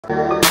I'm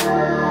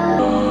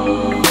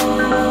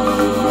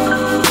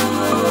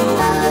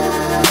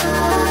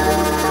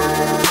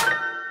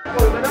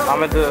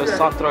at the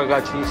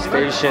Santragachi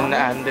station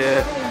and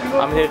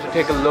I'm here to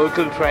take a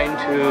local train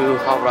to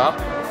Howrah.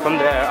 From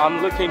there,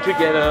 I'm looking to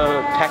get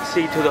a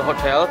taxi to the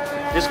hotel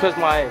just because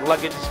my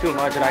luggage is too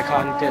much and I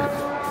can't get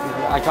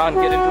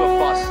into a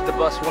bus. The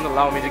bus won't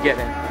allow me to get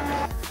in.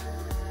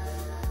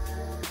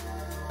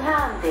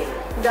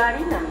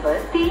 गाड़ी number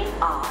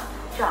 3842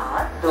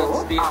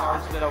 That's the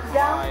announcement of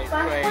my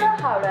train.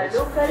 It's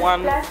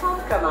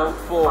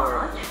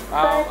 1:04.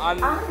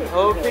 I'm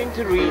hoping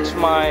to reach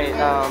my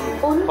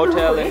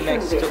hotel in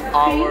next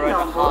hour and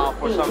a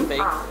half or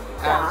something,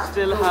 and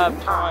still have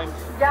time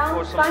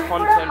for some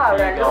content for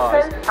you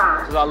guys.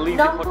 So I'll leave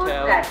the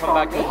hotel and come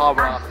back to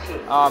Howrah,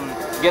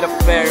 get a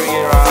ferry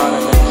around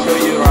and then show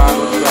you around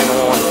what's going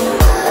on.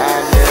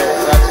 And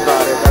that's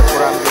about it. That's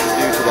what I'm going to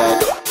do today.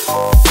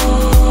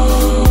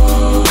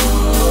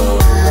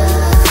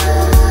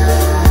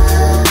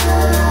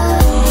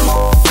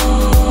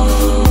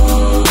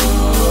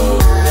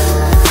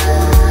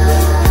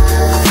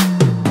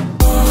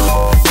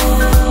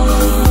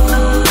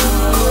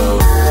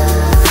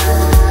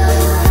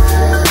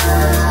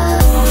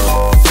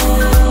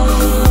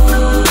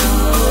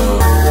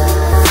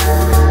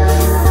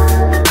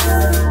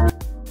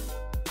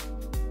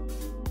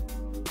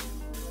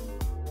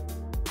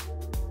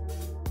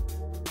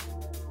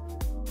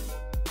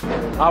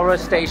 Howrah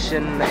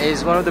station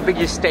is one of the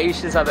biggest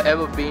stations I've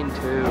ever been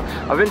to.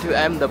 I've been to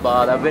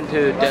Ahmedabad, I've been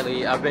to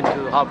Delhi, I've been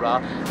to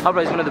Howrah.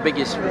 Howrah is one of the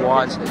biggest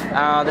ones.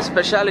 The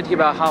speciality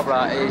about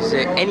Howrah is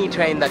any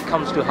train that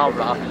comes to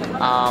Howrah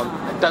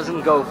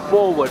doesn't go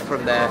forward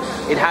from there.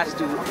 It has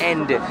to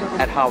end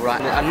at Howrah.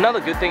 And another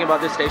good thing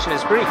about this station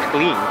is pretty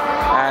clean,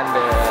 and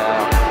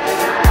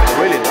I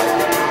really like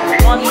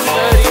it.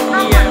 1:30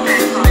 PM,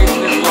 this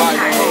station is live.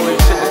 Holy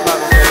shit, this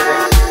time is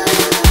amazing.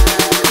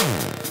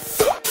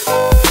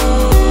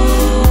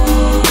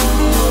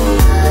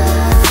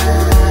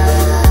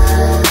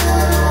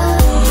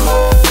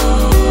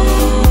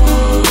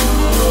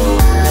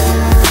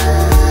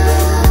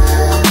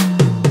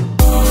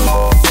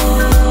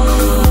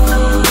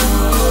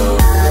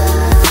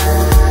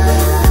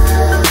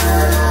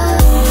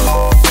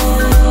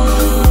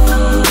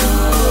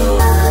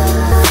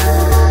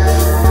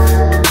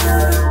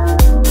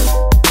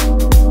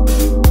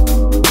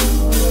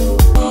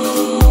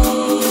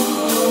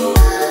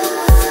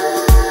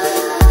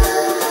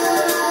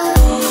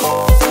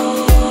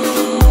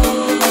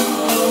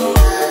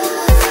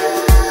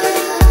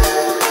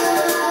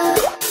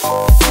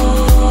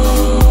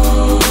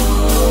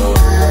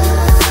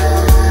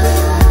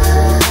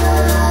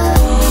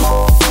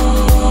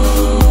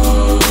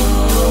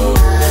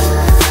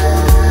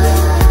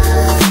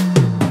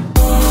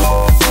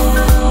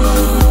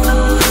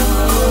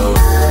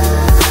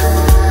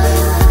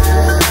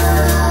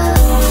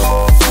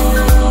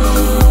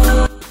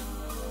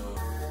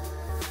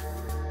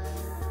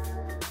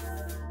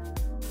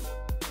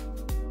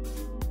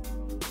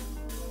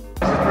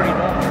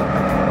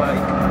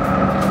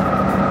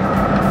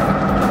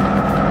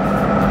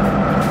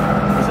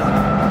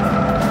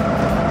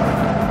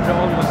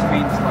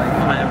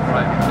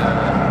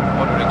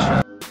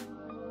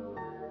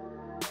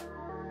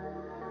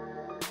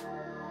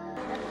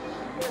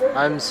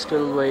 I'm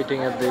still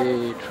waiting at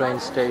the train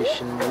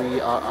station. We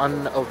are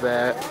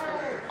unaware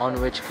on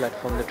which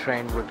platform the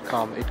train would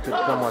come. It could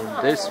come on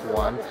this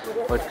one,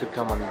 or it could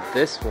come on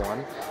this one,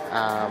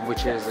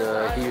 which is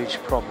a huge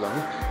problem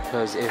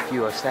because if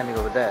you are standing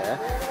over there,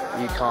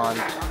 you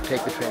can't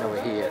take the train over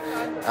here.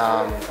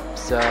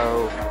 So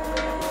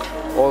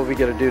all we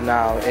gotta do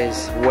now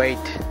is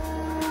wait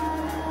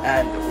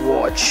and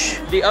watch.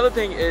 The other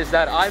thing is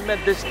that I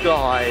met this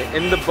guy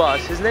in the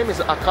bus. His name is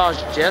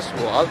Akash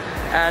Jaiswal,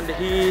 and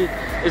he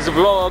is a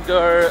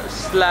vlogger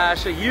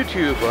slash a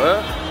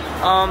YouTuber.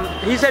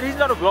 He said he's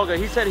not a vlogger.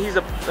 He said he's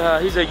a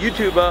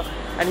YouTuber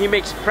and he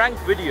makes prank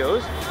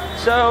videos.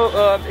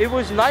 So it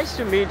was nice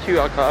to meet you,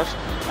 Akash,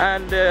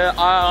 and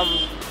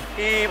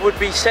he would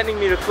be sending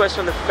me requests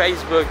on the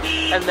Facebook,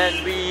 and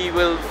then we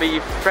will be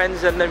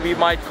friends, and then we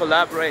might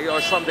collaborate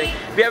or something.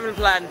 We haven't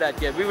planned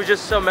that yet. We were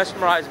just so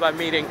mesmerized by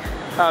meeting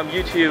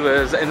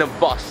YouTubers in a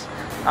bus,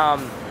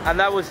 and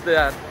that was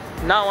the.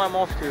 Now I'm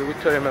off to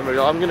Victoria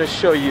Memorial. I'm gonna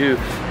show you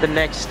the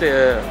next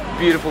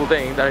beautiful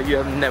thing that you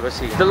have never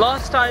seen. The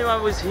last time I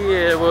was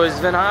here was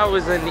when I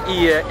was in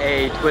year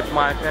 8 with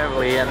my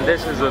family, and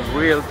this is a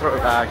real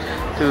throwback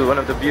to one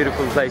of the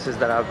beautiful places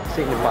that I've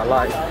seen in my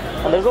life.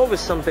 And there's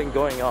always something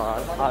going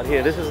on out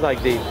here. This is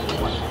like the...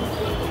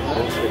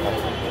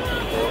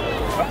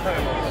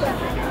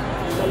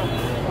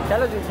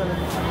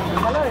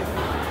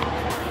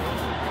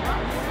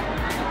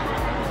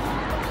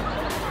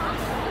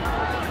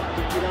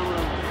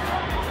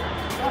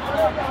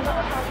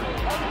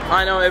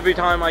 I know every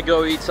time I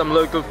go eat some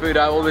local food,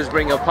 I always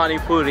bring a pani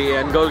puri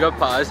and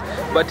golgappas,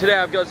 but today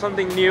I've got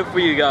something new for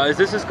you guys.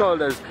 This is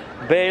called as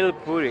Bhel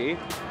Puri.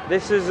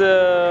 This is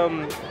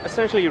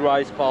essentially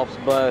rice puffs,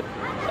 but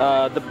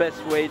the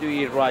best way to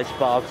eat rice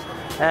puffs.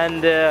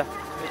 and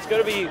it's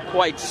gonna be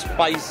quite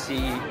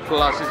spicy,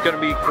 plus it's gonna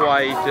be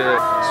quite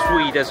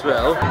sweet as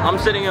well. I'm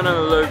sitting on a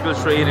local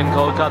street in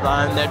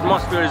Kolkata, and the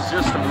atmosphere is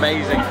just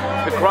amazing.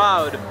 The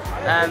crowd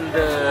and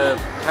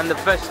the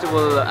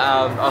festival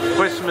of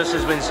Christmas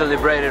has been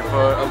celebrated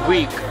for a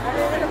week.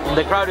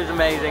 The crowd is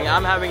amazing.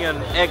 I'm having an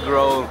egg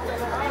roll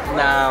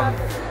now,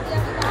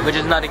 which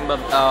is nothing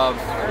but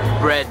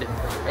bread,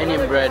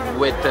 Indian bread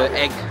with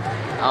egg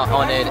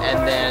on it,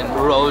 and then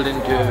rolled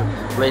into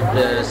with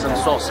some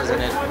sauces in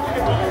it.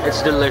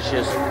 It's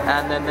delicious.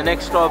 And then the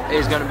next stop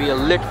is going to be a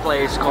lit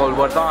place called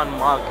Vardhan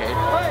Market,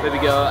 where we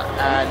go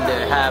and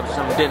have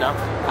some dinner.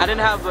 I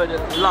didn't have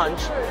lunch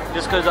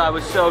just because I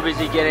was so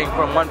busy getting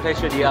from one place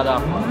to the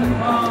other.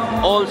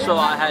 Also,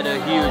 I had a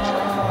huge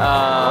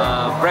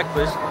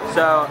breakfast,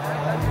 so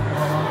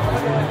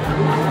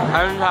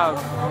I didn't have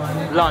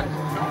lunch.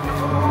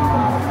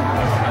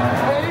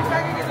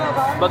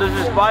 But this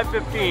is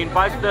 5:15,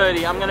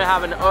 5:30. I'm gonna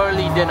have an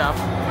early dinner,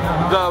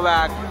 go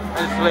back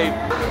and sleep.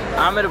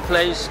 I'm at a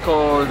place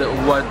called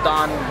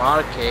Vardhan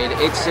Market.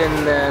 It's in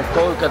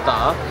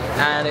Kolkata,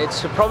 and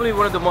it's probably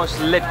one of the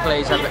most lit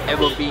places I've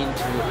ever been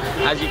to.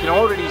 As you can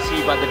already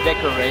see by the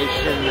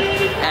decoration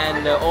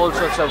and all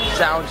sorts of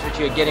sounds which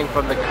you're getting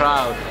from the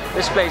crowd.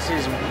 This place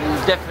is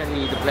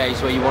definitely the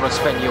place where you want to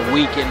spend your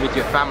weekend with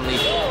your family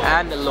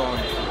and alone.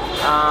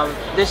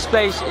 This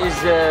place is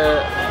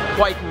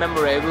quite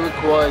memorable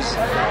because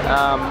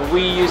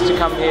we used to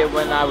come here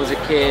when I was a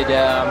kid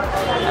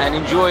and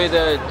enjoy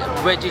the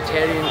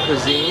vegetarian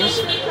cuisines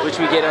which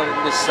we get on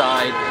this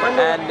side,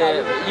 and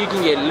you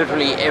can get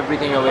literally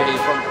everything over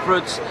here, from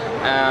fruits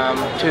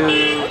to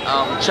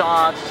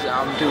chaats,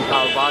 to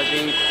pav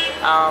bhaji,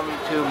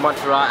 to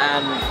matcha,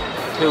 and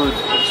to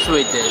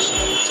sweet dish.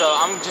 So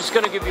I'm just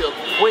gonna give you a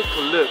quick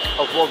look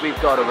of what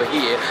we've got over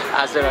here,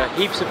 as there are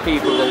heaps of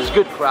people. There's a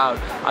good crowd.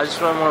 I just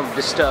don't want to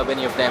disturb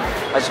any of them.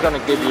 I'm just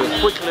gonna give you a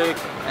quick look,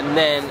 and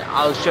then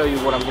I'll show you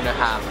what I'm gonna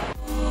have.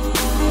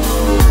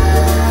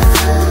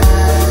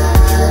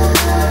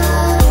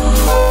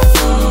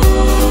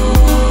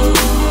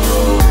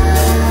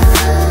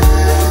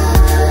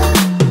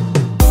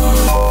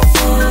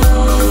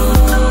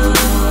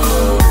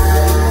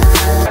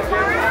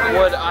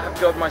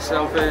 Got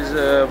myself is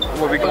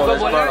what we call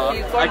as bara.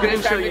 I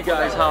couldn't show you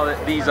guys how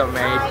these are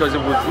made because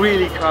it was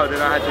really crowded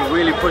and I had to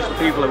really push the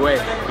people away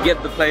to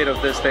get the plate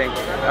of this thing.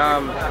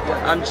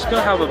 I'm just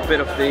gonna have a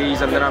bit of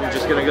these, and then I'm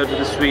just gonna go to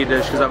the sweet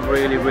dish because I'm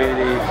really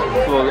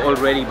full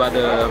already by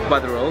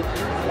the roll.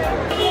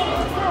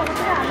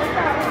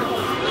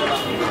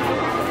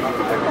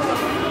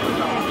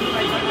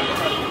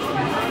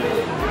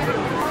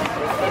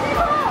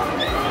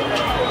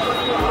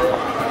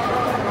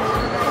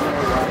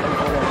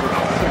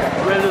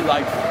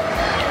 Like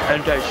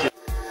and tasty.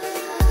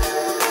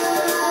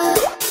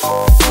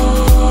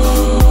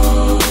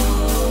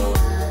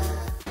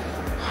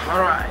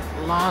 Alright,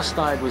 last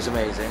night was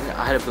amazing.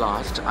 I had a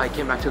blast. I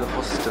came back to the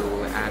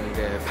hostel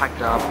and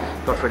packed up,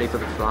 got ready for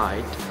the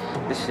flight.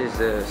 This is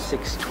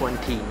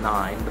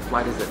 6:29. The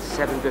flight is at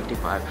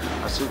 7:55.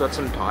 I've still got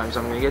some time, so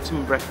I'm gonna get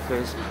some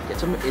breakfast, get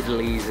some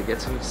idlis,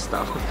 get some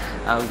stuff.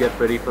 I'll get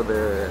ready for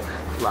the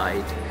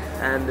flight.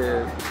 And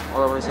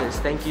all I want to say is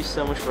thank you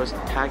so much for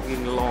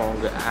tagging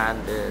along,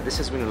 and this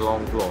has been a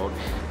long vlog,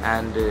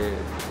 and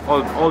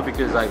all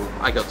because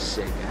I got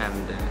sick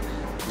and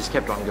just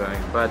kept on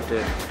going. But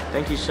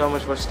thank you so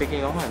much for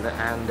sticking on,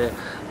 and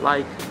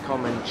like,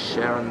 comment,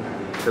 share on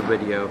the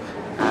video,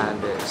 and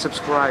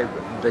subscribe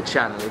the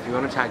channel if you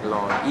want to tag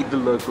along, eat the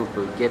local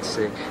food, get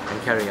sick,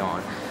 and carry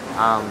on.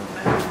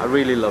 I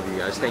really love you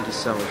guys. Thank you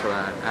so much for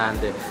that,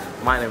 and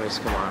my name is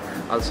Kumar.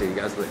 I'll see you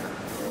guys later.